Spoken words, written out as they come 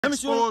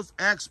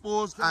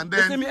Expos, and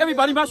then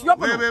everybody mash you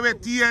up. Wait,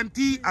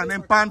 TNT and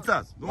then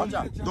Panthers.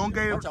 Don't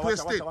get it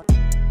twisted.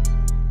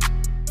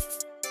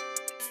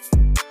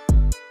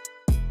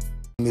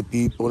 The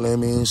people let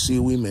me see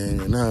we,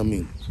 man, you know what I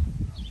mean?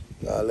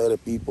 Gotta let the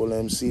people let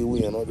them see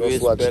we, you know,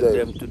 just watch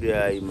them to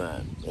the eye,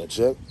 man. Yeah,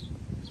 check.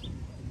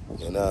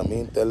 You know what I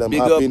mean? Tell them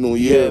Big Happy up, New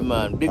Year. Yeah,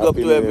 man. Big up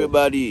to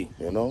everybody.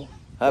 You know?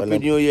 Happy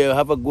New Year.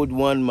 Have a good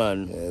one,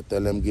 man. Yeah,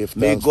 tell them give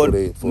thanks for last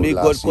year. May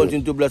God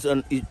continue to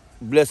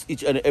bless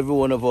each and every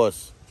one of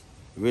us.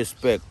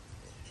 Respect.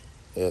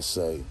 Yes,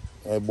 sir.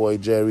 Hey, boy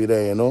Jerry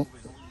there, you know?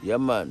 Yeah,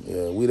 man.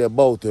 Yeah, we the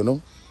boat, you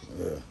know?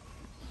 Yeah.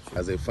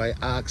 As if I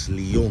ask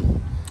Leon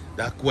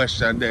that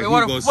question there, he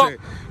gonna say,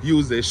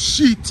 use the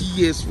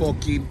shittiest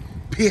fucking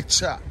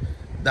picture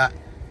that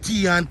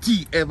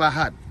TNT ever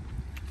had.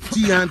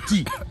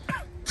 TNT.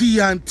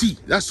 TNT.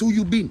 That's who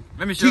you been.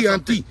 Let me show you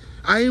TNT.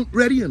 I ain't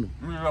ready, you know.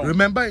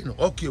 Remember, you know.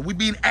 Okay, we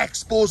been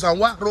exposed and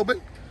what,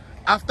 Robert?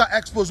 After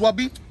exposed, what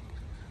been?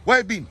 Where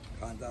you been?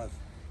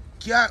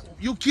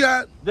 You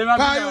can't.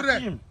 Pa you there.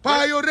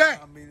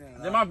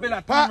 They might build a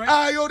team, Pa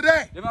right? you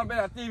there. They might build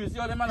a team. You see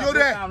how they man You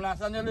there.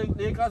 last and the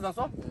Lakers and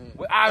stuff?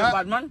 We are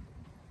bad, man.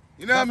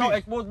 You know what I That's how mean?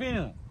 exposed being,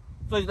 you know.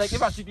 So it's like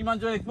if a shitty man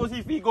join exposed,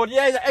 he feel good.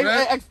 Yeah,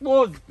 he's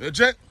exposed. You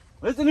check.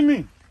 Listen to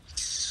me.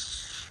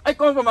 I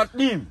come from a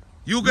team.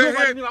 You get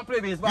hit.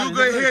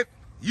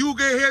 You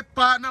get hit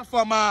partner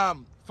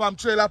from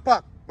Trailer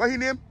Park. What his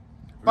name?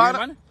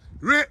 Raymond?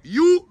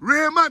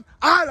 Raymond.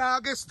 I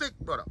get stick,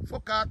 brother.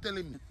 Fuck out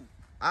telling me.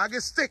 I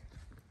get stick.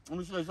 Let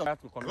me show you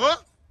something.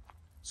 Oh?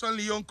 So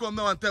Leon come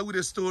now and tell you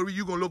the story.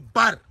 You gonna look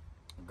bad.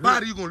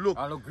 Bad you gonna look.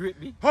 I look great,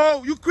 me.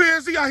 Oh, you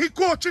crazy? And he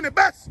coaching the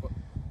best.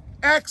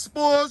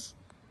 Exposed.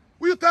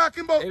 What you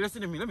talking about? Hey,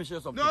 listen to me. Let me show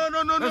you something. No.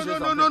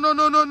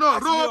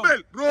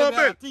 Robel. What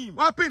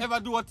happened? Ever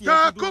do what he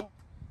Talk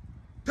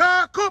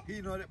up.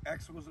 He know the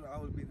Exposed will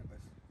always be the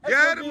best.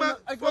 Yeah, man.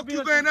 Fuck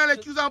you going on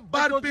like you a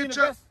bad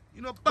picture.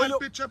 You know, bad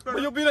picture.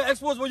 When you been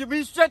exposed, when you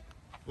been straight.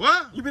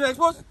 What? You been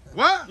exposed?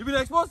 What? You been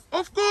exposed?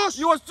 Of course.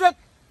 You was straight.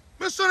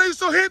 My son used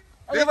to hit.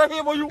 I never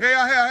hear about you. Here.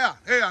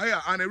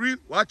 On the real.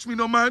 Watch me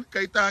no, man.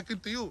 Can I talking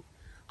to you?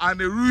 On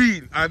the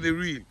real.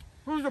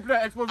 Who's the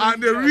player exposed? On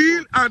the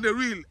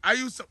real. I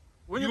used to.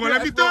 You gonna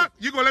let me talk?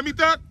 You gonna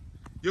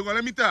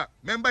let me talk?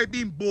 Remember I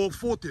been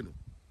Beaufort, you know?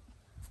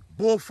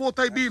 Beaufort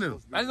I been, you know?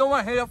 I don't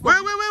want to hear your Wait.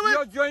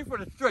 You're joining for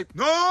the strip.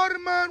 No,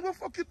 man. What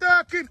fuck you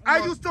talking? I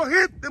used to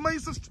hit. Them man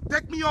used to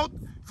take me out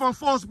from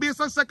first base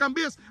and second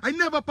base. I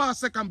never passed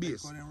second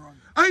base.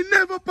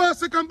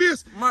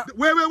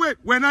 Wait.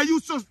 When I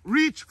used to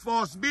reach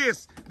first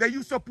base, they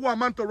used to pour a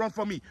man to run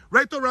for me.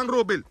 Right around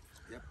Robel.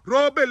 Yep.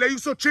 Robel, they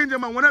used to change him,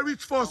 man. When I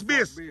reach first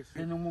base,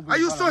 I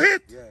used to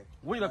hit.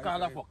 We the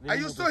call of fuck. I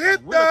used to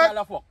hit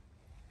that.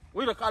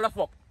 We the call of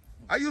fuck.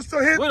 I used to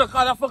hit. We the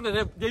call of fuck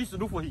that they used to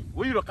do for him.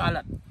 We the call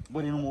that.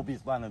 But they no more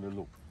baseball in the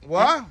look.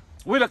 What?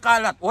 We the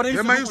call that. What they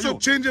used to do for you? They used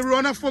to change the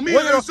runner for me.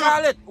 What do you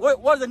call it?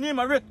 What's the name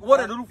of it? What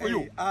they do for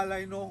you? All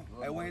I know,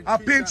 I went a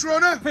pinch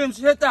runner? Pinch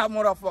hitter,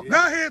 motherfucker.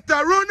 Not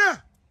hitter,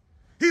 runner.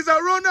 He's a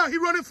runner. He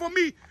running for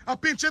me. A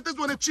pinch hitter is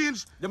when they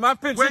change. The man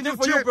pinch hitting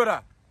for you,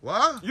 brother.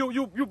 What?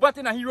 You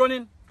batting and he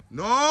running?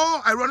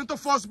 No, I run into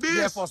first base.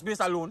 Yeah, first base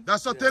alone.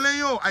 That's what I'm telling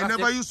you. I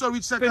never used to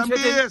reach second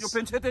base. You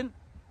pinch hitting?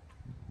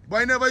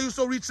 But I never used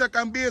to reach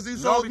second base.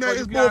 It's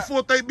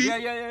Beaufort type beat.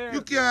 Yeah.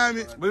 You can't.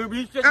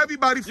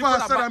 Everybody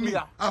faster than me.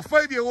 A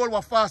 5-year-old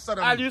was faster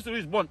than me. I used to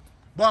reach bunt.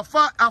 But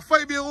a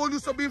 5-year-old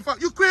used to be fast.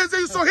 You crazy?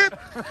 You used to hit?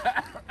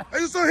 I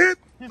used to hit?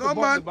 No,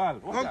 man.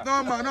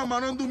 No,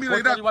 man. Don't do me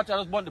like that.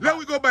 Let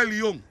we go by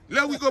Leon.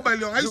 I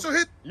used to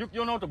hit.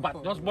 You know to bat.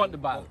 Just bunt the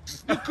ball.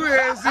 You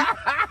crazy?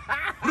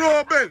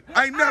 Robel,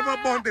 I never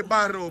bunt the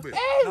ball, Robel.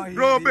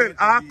 Robel,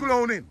 I'm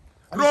clowning.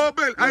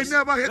 Robel, I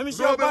never hit. Let me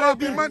show you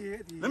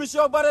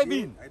what I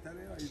been.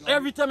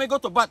 Every time I go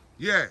to bat,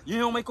 yeah. You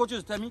know my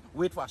coaches tell me,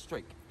 wait for a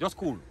strike. Just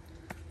cool.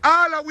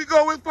 All are we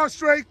going for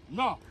strike?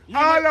 No.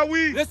 All are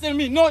we? Listen to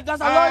me. No,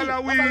 that's a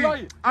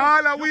lie.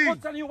 All are we? Your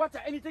coach telling you watch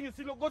anything you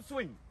see look good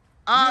swing.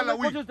 All are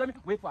we? Coaches tell me,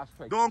 wait for a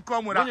strike. Don't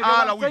come with when an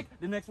all are we.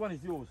 The next one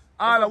is yours.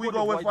 All are we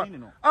going for?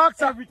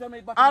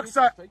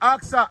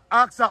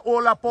 Axa,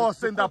 all a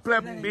person that play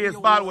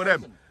baseball with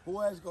them.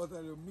 Who else got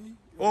to me?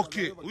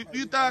 Okay, what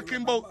you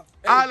talking about?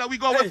 All are we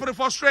going for the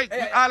first strike?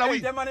 All are we?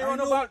 Them man run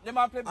the ball. Them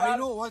man play ball. I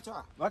know, watch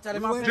out.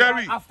 Them man play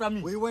Jerry. ball after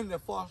me. We win the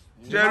first.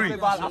 Jerry. Play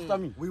ball after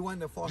me. We won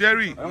the first.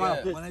 Jerry. When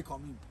I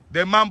come in.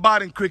 The man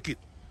bad in cricket.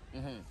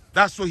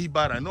 That's what he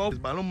bad. I know,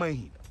 but don't mind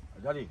he.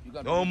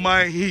 Don't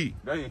mind he.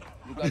 I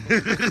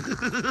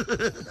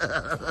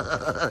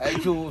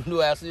do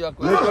no answer your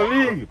question. Little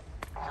league.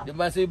 The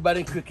man say bad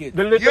in cricket.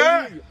 The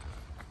little league.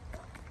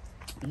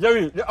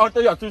 Jerry, I'll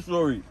tell you a true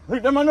story.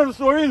 Them man know the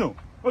story, you know.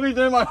 What is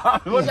them man?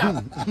 What's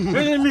that? What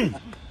do you mean?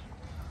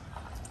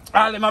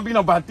 All them man be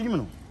no bad team, you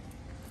know.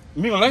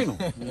 Me don't like, you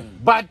know.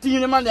 Bad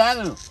team, them man there,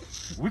 you know.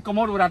 We come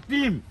out with a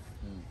team.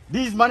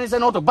 These man is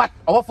not to bat.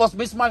 Our first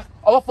baseman,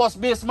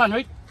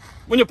 right?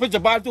 When you pitch the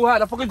ball too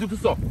hard, I fucking do too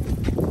soft.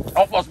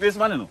 Our first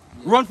baseman, you know.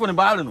 Run for the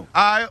ball, you know.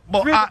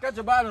 But Free to catch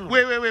the ball, you know.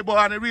 wait, but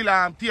on the real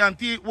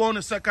TNT won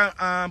the second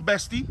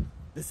best team.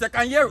 The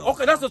second year.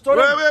 Okay, that's the story.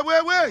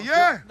 Wait,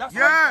 yeah. That's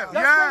Yeah.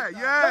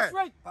 That's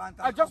right.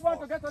 I just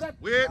want to get to that.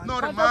 Wait, no,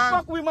 the Panthers man.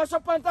 fuck, we mash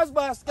up Panthers,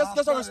 boss. Get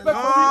some respect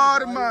for No,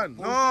 me. the man.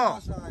 No.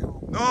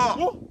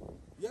 Who?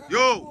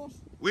 Yo,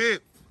 wait.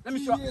 Let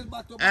me show.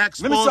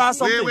 Expose. Let me show you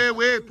something.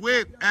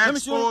 Wait. Let me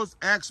show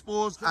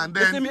Expose, and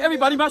Listen to then me,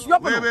 everybody mash you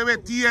up. you know.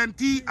 wait.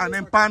 TNT and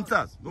then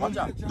Panthers. Watch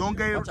out. Don't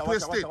get it Watch out.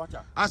 twisted.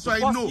 That's The why I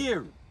first know.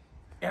 year,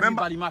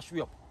 everybody mash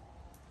you up.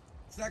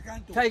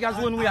 Second to Tigers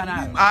win we and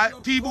I.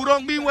 People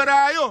don't be with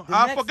Ayo. The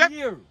I next forget.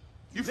 year.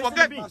 You Listen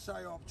forget. to me. Listen.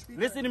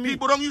 Listen to me.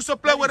 People don't used to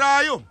play with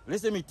Ayo.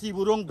 Listen to me.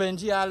 Tiburong,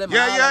 Benji, all them.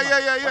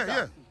 Yeah. Watch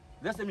out.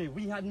 Listen to me.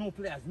 We had no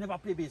players, never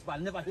play baseball,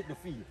 never hit the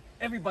field.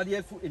 Everybody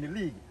else in the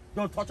league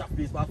don't touch a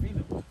baseball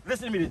field.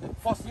 Listen to me. The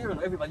first year,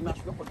 everybody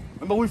mashed up.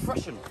 Remember, we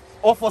fresh.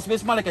 All first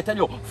baseman, like I tell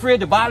you, afraid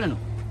the ball.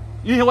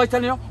 You hear what I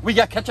tell you? We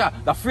get catcher,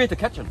 they're afraid to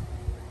catch him.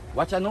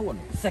 Watch out now.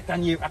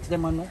 Second year, ask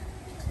them now.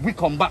 We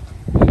come back.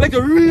 Like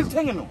the real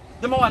thing, you know.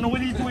 Them want to know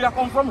where these dudes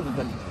come from.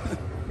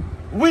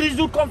 Where these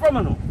dudes come from,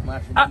 you know.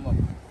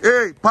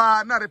 Hey,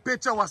 partner, the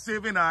pitcher was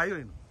saving Ayo. You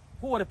know.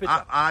 Who was the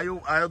pitcher?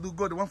 Ayo do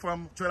good. The one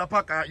from Trailer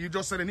Park. You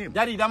just said the name.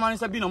 Daddy, that man is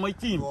been on my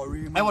team. Oh,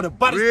 Raymond. I was the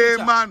baddest pitcher.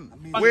 Raymond.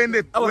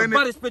 I was the When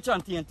baddest pitcher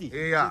on TNT.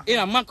 Yeah. In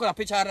a man could have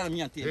pitcher harder than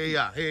me on TNT.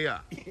 Hey,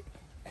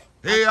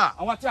 yeah.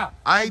 And watch out.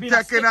 I ain't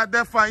taking that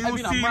there for you,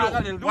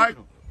 CeeLo. Why?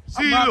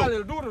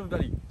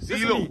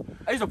 CeeLo.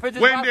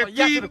 When the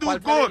team do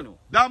good,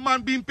 that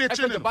man been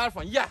pitching.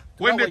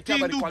 When the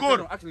team do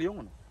good.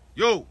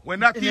 Yo, when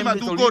that team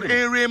do good,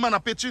 ain't Raymond a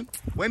pitching.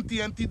 When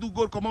TNT do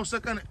good, come out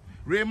second,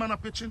 Raymond a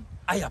pitching.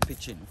 I am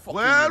pitching.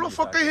 Well, what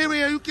fucking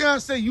here you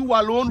can't say you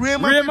alone,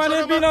 Raymond. Raymond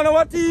ain't been on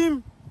our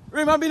team.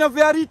 Raymond been on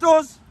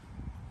Veritos.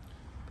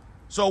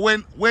 So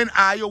when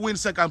Ayo win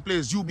second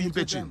place, you been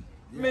pitching.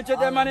 Make sure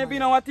that man ain't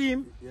been on our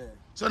team. Yeah.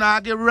 So now I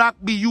get rock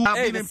be you have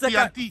Hey, been the in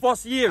second, TNT.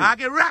 first year. I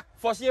get rock.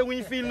 First year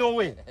we feel no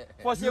way.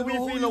 First year we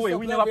feel no way.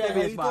 We never play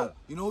baseball.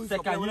 You know who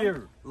Second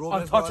year,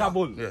 Robert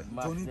untouchable. Yeah.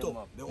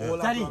 Tonito, the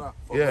older Daddy, brother.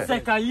 Yeah.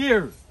 second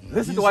year.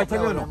 Listen to what I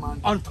tell you now.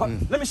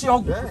 Let me see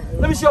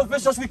how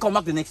vicious we come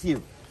back the next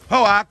year.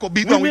 How I could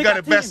beat them? We make got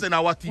a the best team. in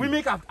our team. We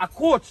make a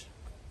coach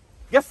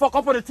get fucked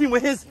up on the team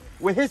with his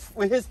players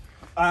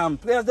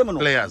them, you know.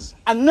 Players.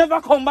 And never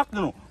come back,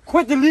 you know.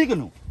 Quit the league, you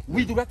know.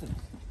 We do better.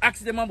 Ask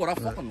them about that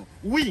fucking, you know.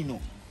 We, you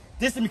know.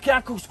 This team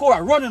can't score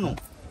a run, you know.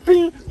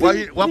 Ping, What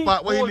ping,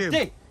 he name?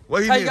 day.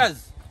 What he name?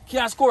 Tigers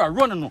can't score a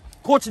run, you know.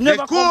 Coach never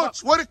The come back.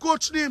 coach. What the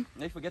coach name?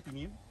 I forget the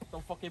name.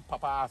 Some fucking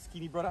papa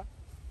skinny brother.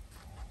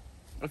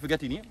 I forget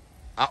the name.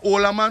 A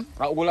older man.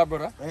 That older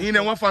brother. He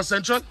the one from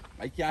Central.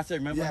 I can't say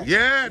remember.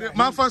 Yeah, the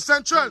man from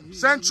Central.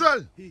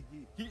 Central. He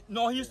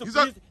used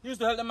He's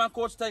to help the man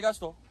coach Tigers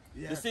though.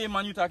 Yeah. The same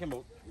man you talking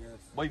about. Yes.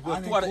 But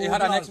And he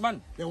had an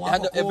ex-man. the He one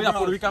had for a Cobra.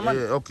 Puerto Rican man.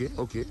 Yeah,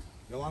 okay.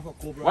 The one for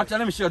Cobra. Watch out,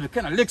 let me show you the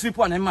kind of licks we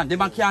put on him, man. The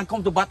man can't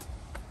come to bat.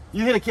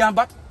 You hear the can't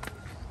bat?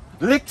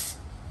 Licks.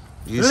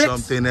 He's Licks.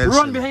 something else.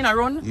 Run behind a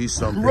run. He's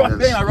something Run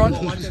else. behind a run.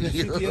 One of the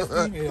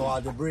CTS team, you are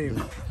the Brave.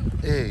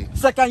 Hey.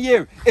 Second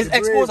year is The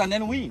exposed Brave. and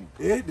then win.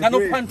 Eh, the Now no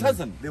Brave. Panthers.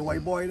 them. The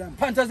white boy them.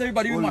 Panthers,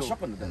 everybody we Oh, mash no.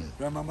 up on them.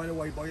 Remember the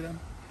white boy them?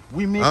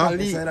 We make Huh? a They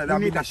league. said that We that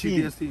make be a the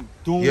team. shittiest team.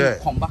 Don't Yeah.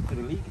 come back to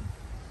the league.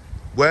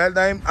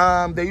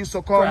 Well, they used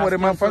to call with the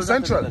man from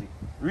Central.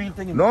 Real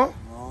thing. No?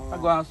 I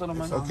go answer the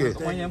man. Okay.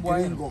 When you boy.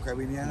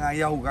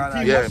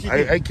 Yeah, Yes,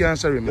 I can't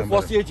say The remember.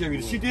 first year, Jerry,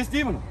 the shittiest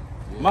team.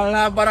 No?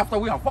 Man, but after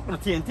we are fucking the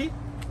TNT.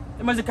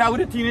 The man car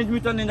with the Teenage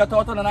Mutant Ninja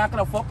Turtle and I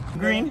can fuck.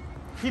 Green.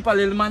 Keep a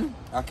little man.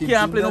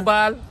 Can't play no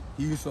ball.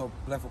 He used to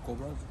play for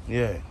Cobras.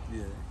 Yeah.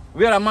 Yeah.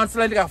 We had a man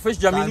slide like a fish,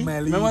 Jamili.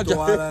 Remember to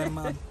all them,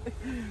 man.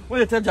 when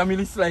you tell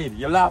Jamili slide,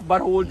 you laugh about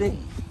the whole day.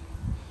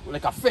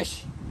 Like a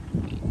fish.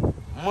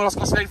 Mollusk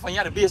can slide from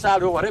here, the base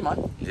all over there,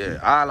 man. Yeah,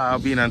 all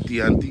have been on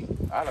TNT.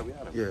 All of it.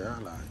 Yeah,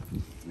 all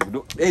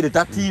have. Hey,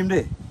 that team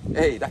there.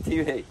 Hey, that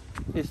team, hey.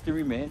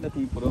 History, man. That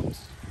team put up.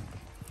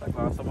 Like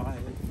awesome,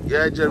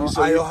 Yeah, Jerry,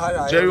 so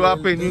I Jerry, what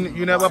happened?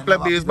 You never play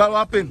baseball, what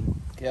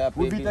happened?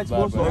 We beat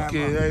Expos.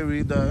 Okay, I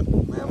read that.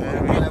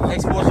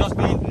 Expos just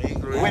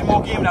win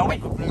more game than we.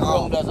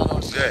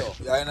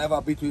 Yeah. I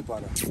never beat with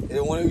Panthers. The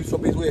only used to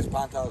beat with is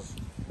Panthers.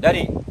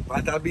 Daddy,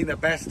 Panthers being the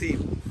best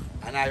team.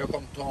 And now you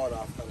come third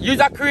after.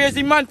 you're a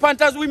crazy man,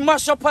 Panthers. We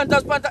mash up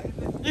Panthers.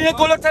 You ain't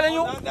gonna telling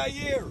you? Not that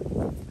year.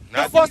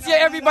 The first year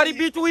everybody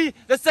beat we.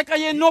 The second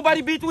year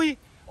nobody beat we.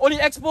 Only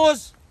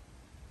Expos.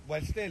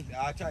 Well, still,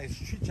 actually, it's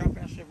 3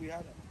 championship we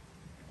had.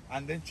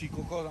 And then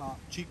Chico goes on,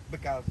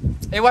 because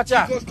Hey, watch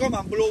out. Chico's come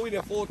and blow with the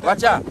 4th.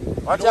 Watch out.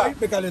 Watch out.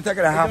 Because they take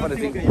it a half of the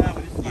thing.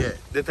 Yeah.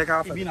 They take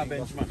half He of been the a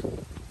thing.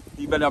 benchman.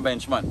 He been a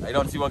benchman. I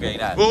don't see what getting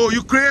that. Oh,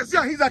 you crazy?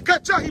 Yeah, he's a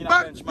catcher. He Been a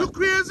bad. benchman. You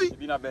crazy? He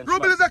been a benchman.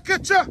 Robin is a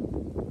catcher.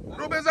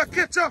 Robin is a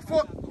catcher.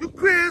 For you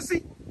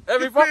crazy?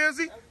 Every You fuck-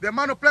 crazy? The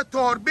man who play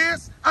third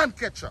base and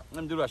catcher.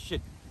 Let me do that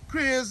shit.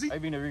 Crazy? I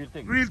been a real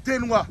thing. Real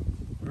thing what?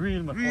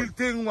 Real man. Real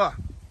thing what?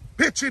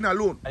 Pitching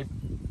alone. I-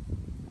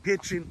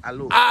 Pitching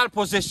alone. All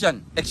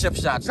possession except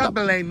shortstop. Stop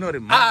line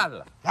nothing,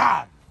 man.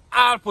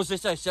 All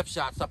possession except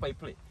shortstop I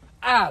play.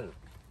 All.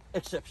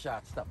 Except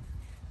shortstop.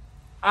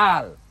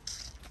 All.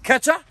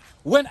 Catcher,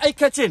 when I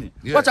catch in.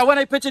 Yeah. Watch out, when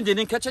I pitching, they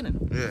didn't catch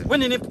in. Yeah. When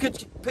they didn't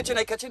pitching,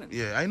 I catch in.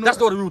 Yeah, I know. That's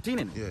that. the routine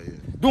in. Yeah, yeah.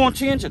 Don't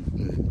change it.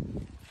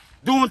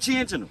 Don't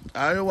change it.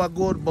 I know what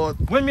good, but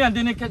When me and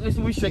Denny catch,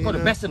 listen, we strike out the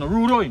best in the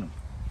rudo, you know.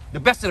 The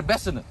best of the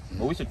best in it.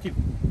 But we should keep.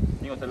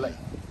 You know what I like.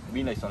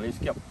 Be nice and let's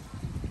keep.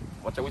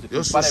 Watch out, we should keep.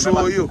 Just to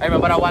show you. I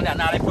remember that one day,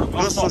 now I put the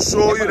gloves on. Just to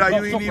show you that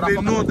you ain't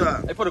even know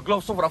that. I put the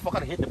gloves on for the fucker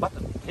to hit the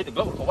button. Hit the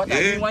glove. What I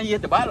mean when you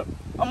hit the ball.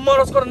 I'm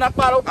more going to knock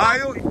ball out. Are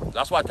you?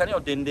 That's why I tell you,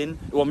 Din,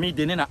 it was me,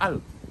 Din, and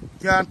Al.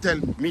 Can't tell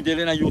me. Me,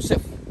 Din, and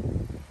Yusuf.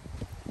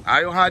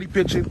 Are you hardy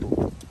pitching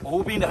too?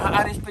 Who been the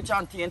hardest pitcher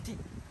on TNT?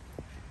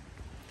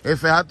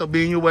 If I had to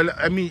be in you, well,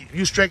 I mean,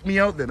 you strike me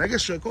out then. I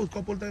get struck out a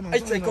couple times. I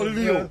strike out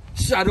Leo,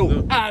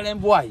 Shadow, all them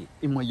boy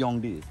in my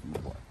young days, my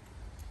boy.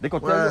 They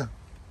could tell you.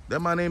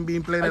 Them man ain't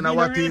been playing I in mean,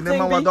 our the team. real Them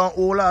man thing was done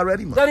old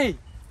already, man. Daddy,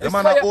 Them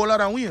man are older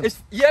than we.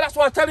 yeah, that's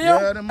what I tell you.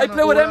 Yeah, them I man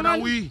play with older them, than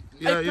man. we.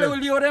 I play with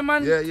Leo, them,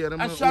 man. Yeah, them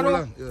man and Shadow.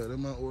 older. Yeah,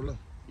 them man older.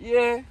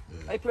 Yeah,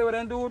 I play with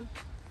them, dude.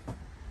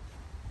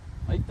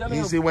 I tell You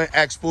you. see, when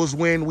Expos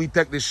win, we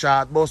take the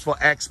shot bus for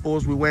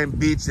Expos. We went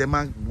beach. Them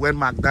man went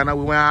McDonald's.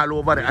 We went all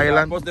over the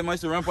island. Boss, they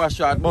used to run for a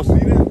shot, boss.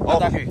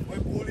 Okay.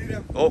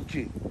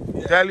 Okay.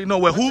 Tell you know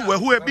where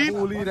who it be?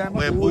 Bully them.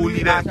 Where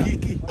bully them.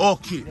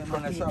 Okay.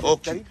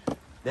 Okay.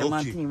 Them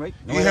man Okay. team, right?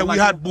 You hear we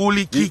had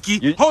bully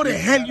Kiki. How the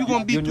hell you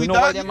gonna beat You with know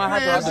why that? them man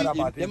had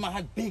Crazy. them man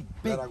had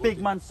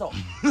big man so.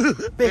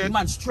 Big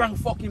man, strong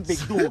fucking big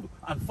dude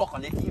and fuck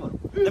on the team.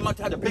 Them man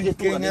had the biggest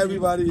dude on King, the team.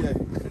 everybody, yeah.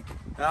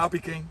 Happy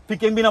King.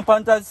 Picking been on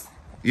Panthers.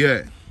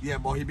 Yeah. Yeah,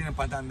 but he been in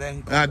Pantan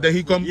then. Then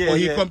he come. Yeah,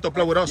 He yeah. come to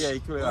play with us. Yeah, He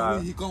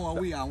come and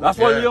we and that's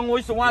why Yeah. Leon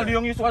used to want.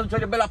 Leon used to want to try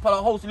to build up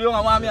a house. Leon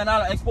and want me and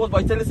all exposed,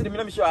 but he said, listen to me,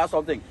 let me show you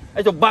something.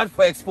 It's a bad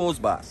for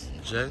exposed, boss.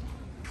 Sure.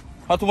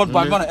 How too much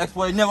bad man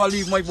expose? Never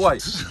leave my boy.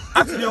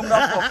 Ask Leon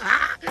that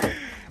fuck.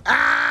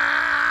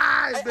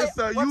 Ah, Hey,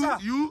 Mister, watch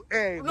out.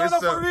 hey, No, Mister.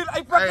 for real.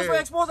 I practice for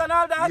expose and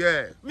all that.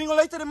 Yeah. Me go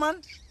later, man.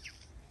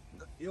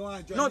 You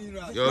want to No, join me,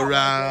 right? You're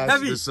right,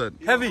 Heavy. listen.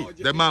 Heavy.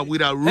 The man would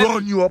have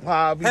run you up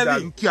hard with Heavy.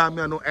 that. You can't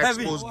be no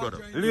Heavy. exposed, brother.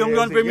 Leon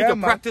don't bring me to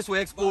man. practice for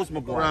expose, my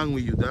What's boy. wrong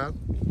with you, dog?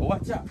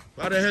 Watch out.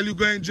 How the hell you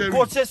going, Jerry? The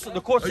coach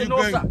Are said you no,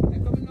 going? sir.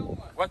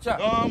 Watch out.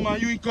 No,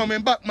 man, you ain't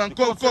coming back, man. The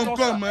Come, coach said no,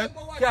 sir. man.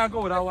 Can't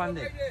go with that one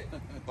day.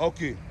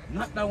 Okay.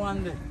 Not that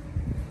one day.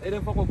 They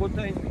didn't fuck a good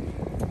time.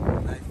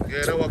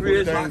 Yeah, that was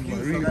Crazy. good time, man.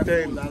 Real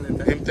time.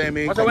 Them time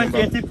ain't Watch out when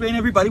coming back. KNT playing,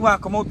 everybody want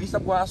to come out, be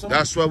surprised.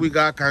 That's why we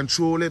got to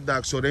control it,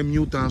 dog. So them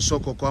youth and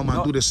soccer come and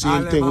No, do the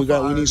same thing. We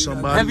need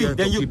somebody Heavy, here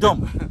then to you keep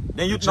dumb. it.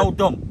 Then you now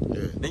dumb.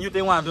 Yeah. Then you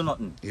don't want to do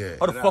nothing. Yeah.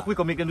 How the fuck we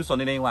can make them do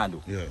something they ain't want to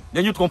do? Yeah.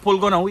 Then you come pull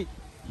gun and we.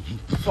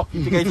 Fuck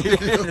you think I did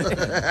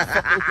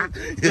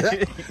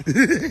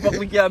it? Fuck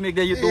we can't make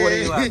them you do what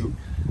they want to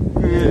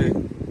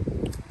do.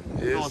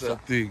 It's a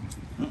thing.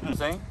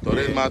 Saying? So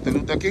there's Martin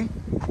Luther King.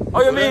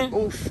 Oh, you mean?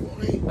 Oh,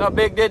 funny. That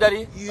big day,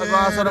 daddy? Yeah,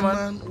 That's what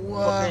man. Fuck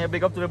Wow. yeah,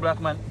 big up to the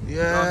black man.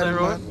 Yeah, You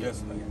know what I'm man. saying,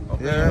 Yes, man.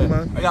 okay. Yeah,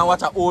 man. You gonna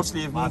watch an old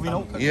slave movie, you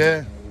know?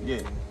 Yeah. Yeah.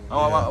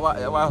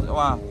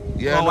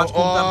 Yeah, no, watch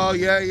oh,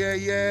 yeah.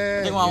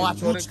 They wanna watch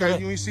So Roots the kind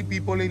today. you see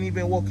people ain't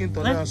even walking to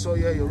Eh? now, so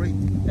yeah, you're right.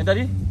 Hey,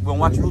 daddy? We gonna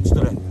watch Roots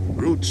today.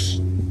 Roots.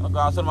 I'm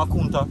gonna send my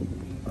Kunta.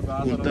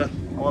 Kunta.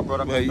 Our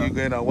brother Well, you Kunta.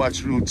 gonna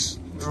watch Roots.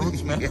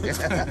 Roots, man.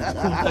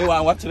 Kunta, you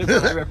wanna watch it?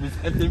 I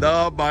represent him.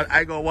 No, but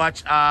I gonna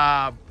watch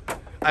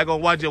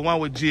the one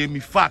with Jamie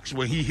Foxx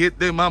when he hit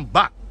them and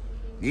back.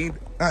 He ain't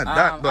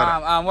that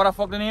brother. What the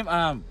fuck the name?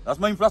 That's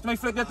my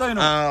flick that you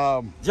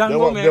know. the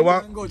Django, man.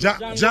 one,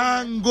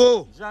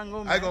 Django.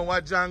 Django, man. I gonna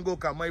watch Django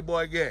cause my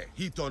boy get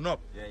he turn up.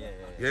 Yeah.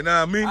 You know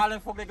what I mean? All them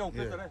fuck they gonna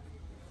play Yeah. today.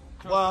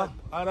 Well,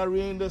 I don't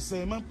really the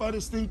same man. Where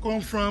this thing come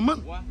from,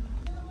 man? What?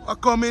 I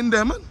come in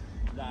there, man.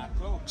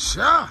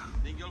 Sure.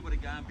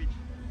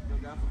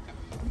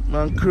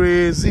 Man,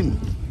 crazy.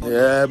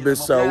 Yeah, but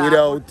so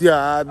without you,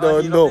 I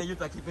don't know.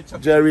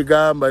 Jerry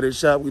gone by the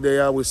shop with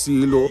the with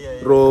CeeLo,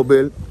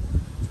 Robel,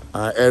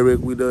 and Eric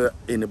with the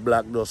in the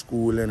Black Dog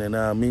School, and you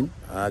know what I mean?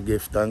 I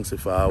give thanks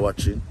if you are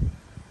watching.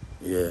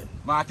 Yeah.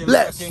 Martin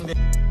Bless. Luther King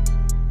Day.